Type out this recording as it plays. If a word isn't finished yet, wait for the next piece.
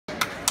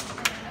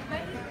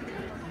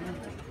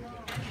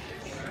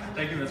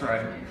Thank you, Ms.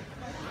 Ryder.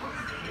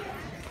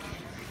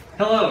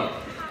 Hello.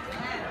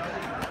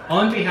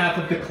 On behalf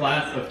of the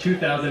class of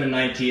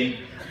 2019,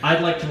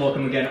 I'd like to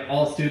welcome again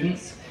all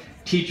students,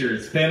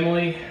 teachers,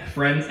 family,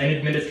 friends, and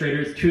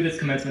administrators to this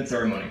commencement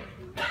ceremony.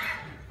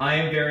 I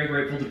am very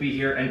grateful to be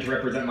here and to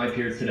represent my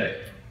peers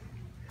today.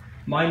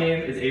 My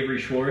name is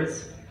Avery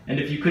Schwarz, and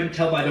if you couldn't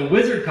tell by the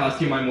wizard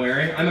costume I'm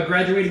wearing, I'm a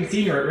graduating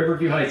senior at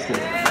Riverview High School.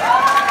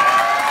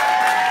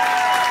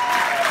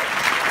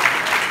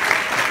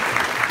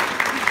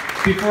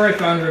 Before I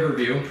found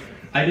Riverview,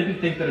 I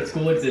didn't think that a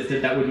school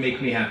existed that would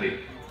make me happy.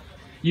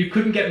 You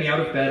couldn't get me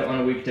out of bed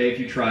on a weekday if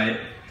you tried.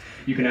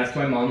 You can ask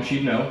my mom,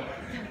 she'd know.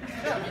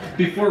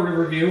 Before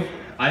Riverview,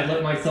 I'd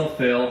let myself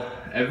fail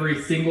every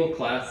single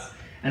class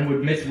and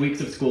would miss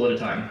weeks of school at a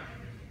time.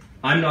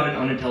 I'm not an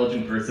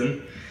unintelligent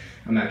person.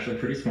 I'm actually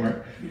pretty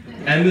smart.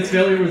 And this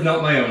failure was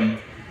not my own.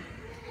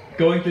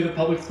 Going through the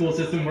public school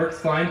system works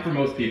fine for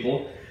most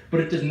people,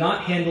 but it does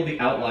not handle the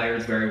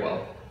outliers very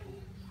well.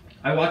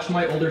 I watched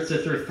my older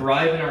sister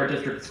thrive in our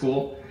district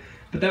school,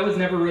 but that was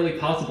never really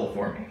possible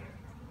for me.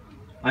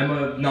 I'm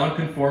a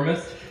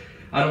nonconformist.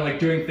 I don't like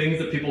doing things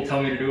that people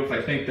tell me to do if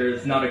I think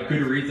there's not a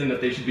good reason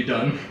that they should be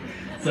done.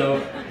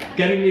 So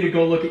getting me to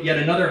go look at yet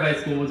another high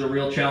school was a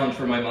real challenge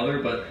for my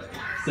mother, but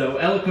so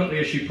eloquently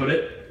as she put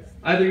it,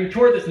 either you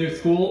tour this new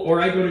school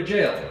or I go to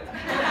jail.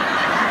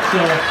 So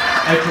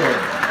I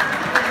toured.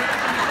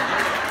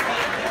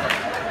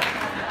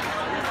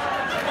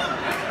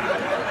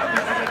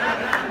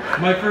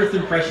 My first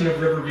impression of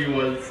Riverview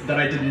was that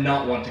I did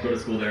not want to go to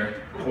school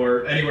there,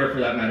 or anywhere for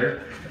that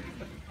matter.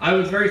 I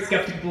was very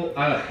skeptical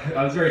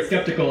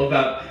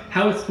about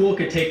how a school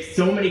could take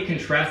so many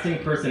contrasting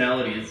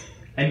personalities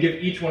and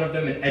give each one of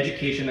them an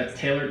education that's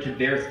tailored to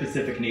their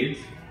specific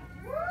needs.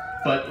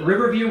 But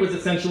Riverview was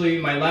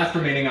essentially my last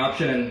remaining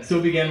option, and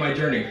so began my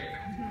journey.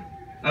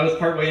 I was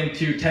partway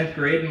into 10th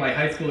grade, and my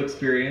high school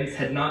experience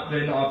had not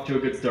been off to a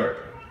good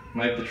start.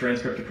 I have the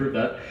transcript to prove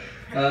that.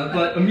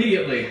 But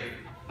immediately,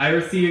 I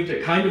received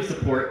a kind of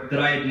support that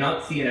I had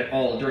not seen at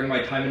all during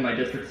my time in my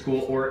district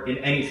school, or in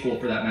any school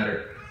for that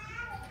matter.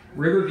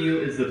 Riverview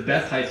is the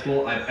best high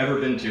school I've ever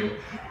been to,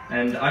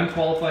 and I'm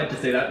qualified to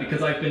say that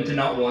because I've been to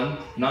not one,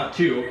 not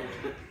two,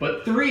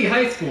 but 3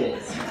 high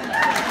schools.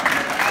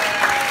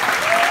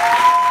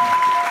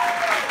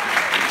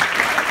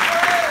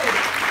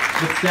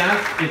 The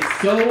staff is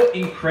so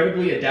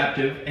incredibly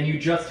adaptive, and you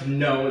just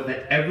know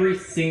that every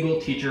single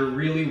teacher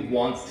really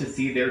wants to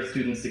see their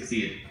students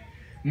succeed.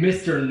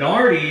 Mr.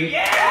 Nardi,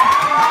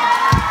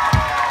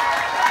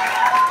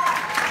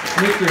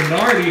 Mr.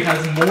 Nardi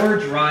has more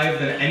drive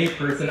than any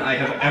person I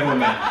have ever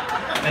met,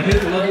 and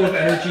his level of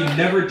energy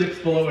never dips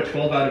below a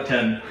 12 out of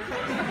 10.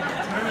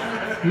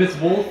 Miss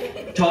Wolf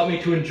taught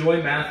me to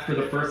enjoy math for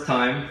the first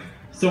time,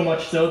 so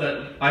much so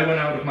that I went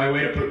out of my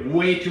way to put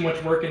way too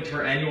much work into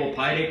her annual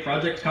Pi Day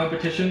project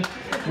competition,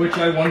 which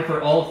I won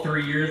for all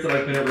 3 years that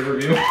I've been at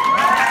Riverview.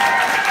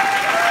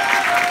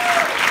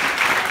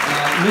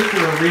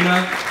 Mr.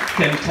 Arena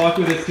can talk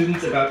with his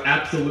students about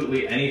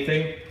absolutely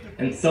anything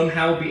and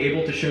somehow be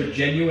able to show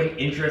genuine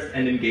interest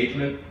and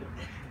engagement.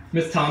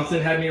 Miss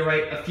Thompson had me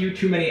write a few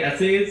too many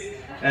essays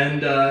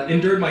and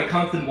endured my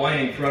constant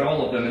whining throughout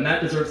all of them, and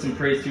that deserves some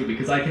praise too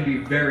because I can be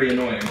very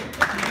annoying.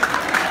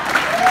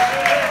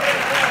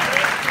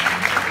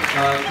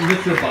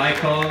 Mr.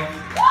 Bykov,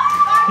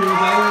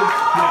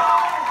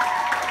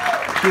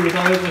 he was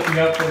always looking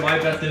out for my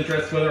best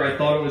interest, whether I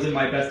thought it was in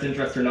my best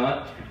interest or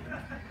not.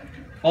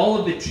 All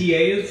of the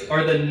TAs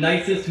are the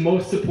nicest,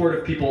 most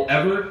supportive people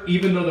ever,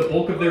 even though the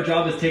bulk of their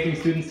job is taking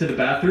students to the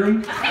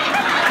bathroom.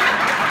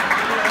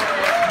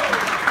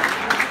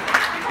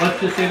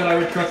 Let's just say that I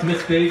would trust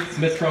Miss Biggs,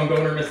 Miss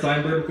Trombone, or Miss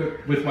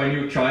Steinberg with my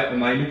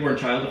newborn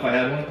child if I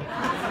had one.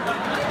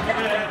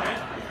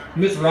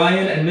 Miss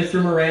Ryan and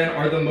Mr. Moran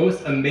are the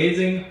most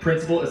amazing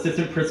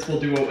principal-assistant principal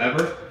duo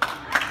ever.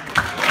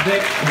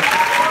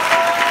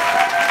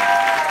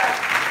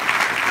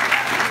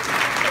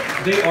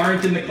 They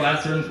aren't in the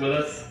classrooms with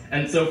us,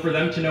 and so for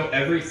them to know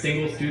every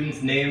single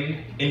student's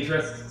name,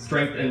 interests,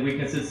 strengths, and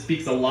weaknesses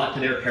speaks a lot to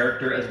their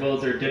character as well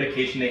as their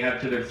dedication they have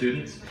to their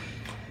students.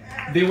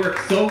 They work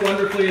so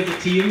wonderfully as a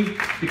team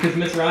because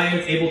Miss Ryan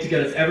is able to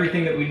get us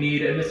everything that we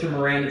need and Mr.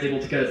 Moran is able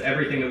to get us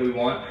everything that we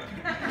want.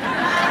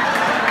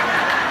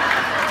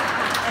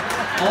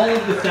 All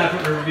of the staff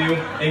at Riverview,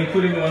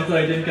 including the ones that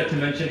I didn't get to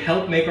mention,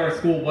 help make our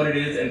school what it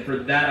is, and for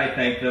that I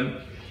thank them.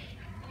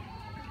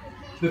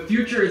 The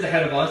future is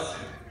ahead of us,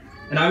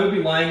 and I would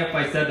be lying if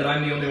I said that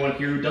I'm the only one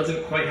here who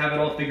doesn't quite have it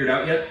all figured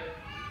out yet.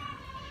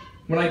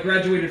 When I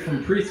graduated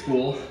from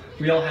preschool,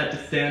 we all had to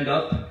stand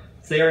up,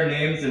 say our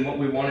names and what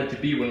we wanted to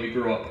be when we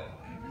grew up.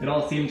 It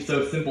all seemed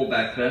so simple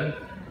back then.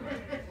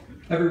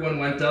 Everyone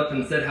went up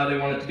and said how they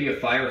wanted to be a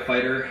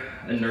firefighter,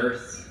 a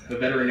nurse, a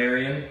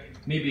veterinarian.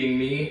 Me being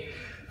me,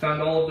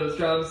 found all of those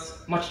jobs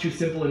much too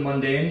simple and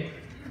mundane,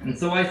 and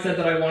so I said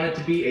that I wanted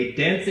to be a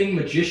dancing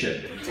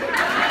magician.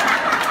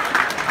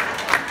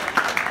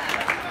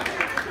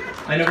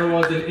 I never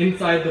was an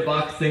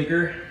inside-the-box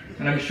thinker,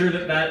 and I'm sure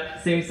that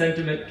that same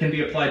sentiment can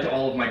be applied to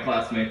all of my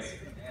classmates.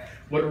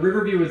 What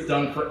Riverview has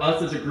done for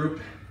us as a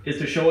group is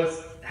to show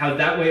us how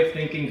that way of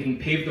thinking can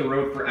pave the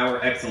road for our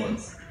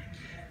excellence.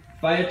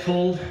 If I had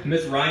told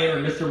Ms. Ryan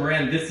or Mr.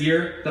 Moran this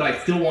year that I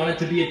still wanted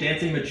to be a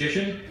dancing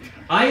magician,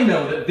 I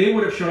know that they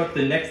would have shown up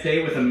the next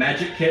day with a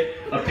magic kit,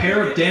 a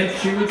pair of dance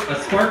shoes,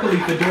 a sparkly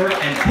fedora,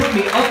 and put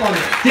me up on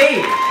the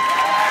stage!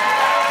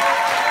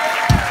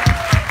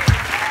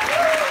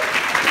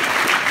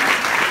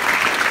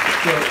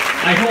 So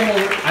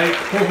I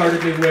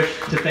wholeheartedly wish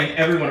to thank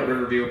everyone at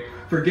Riverview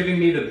for giving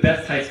me the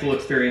best high school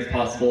experience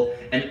possible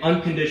and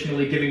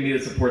unconditionally giving me the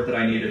support that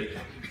I needed.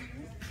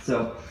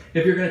 So,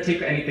 if you're going to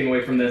take anything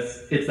away from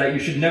this, it's that you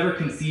should never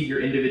concede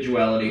your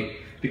individuality,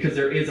 because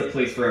there is a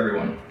place for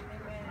everyone.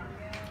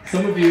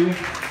 Some of you,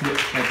 yes,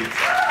 thank you.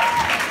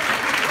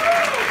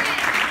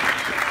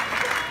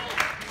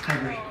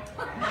 Avery.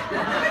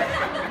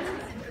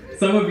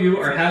 Some of you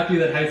are happy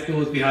that high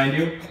school is behind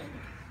you.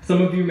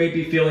 Some of you may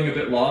be feeling a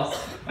bit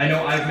lost. I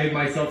know I've made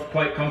myself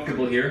quite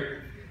comfortable here,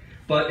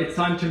 but it's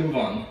time to move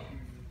on.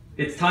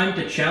 It's time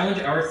to challenge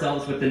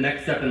ourselves with the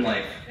next step in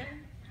life.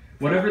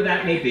 Whatever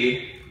that may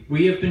be,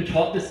 we have been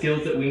taught the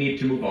skills that we need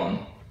to move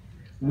on.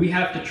 We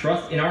have to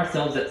trust in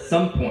ourselves at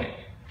some point,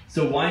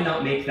 so why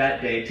not make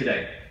that day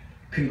today?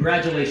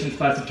 Congratulations,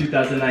 class of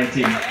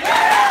 2019.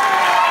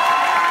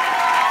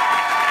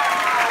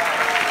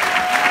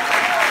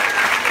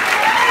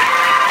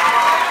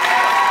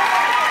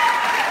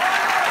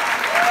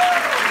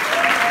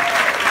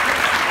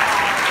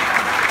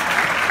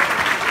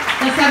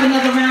 Let's have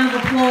another round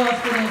of applause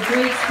for those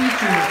great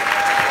speakers.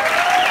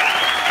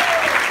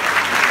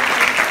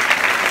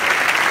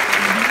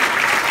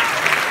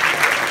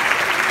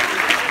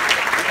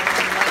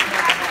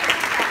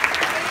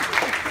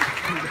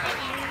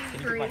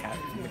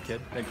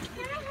 Thank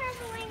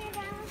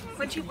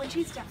you. When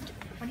he's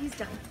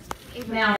done. Avery. Now.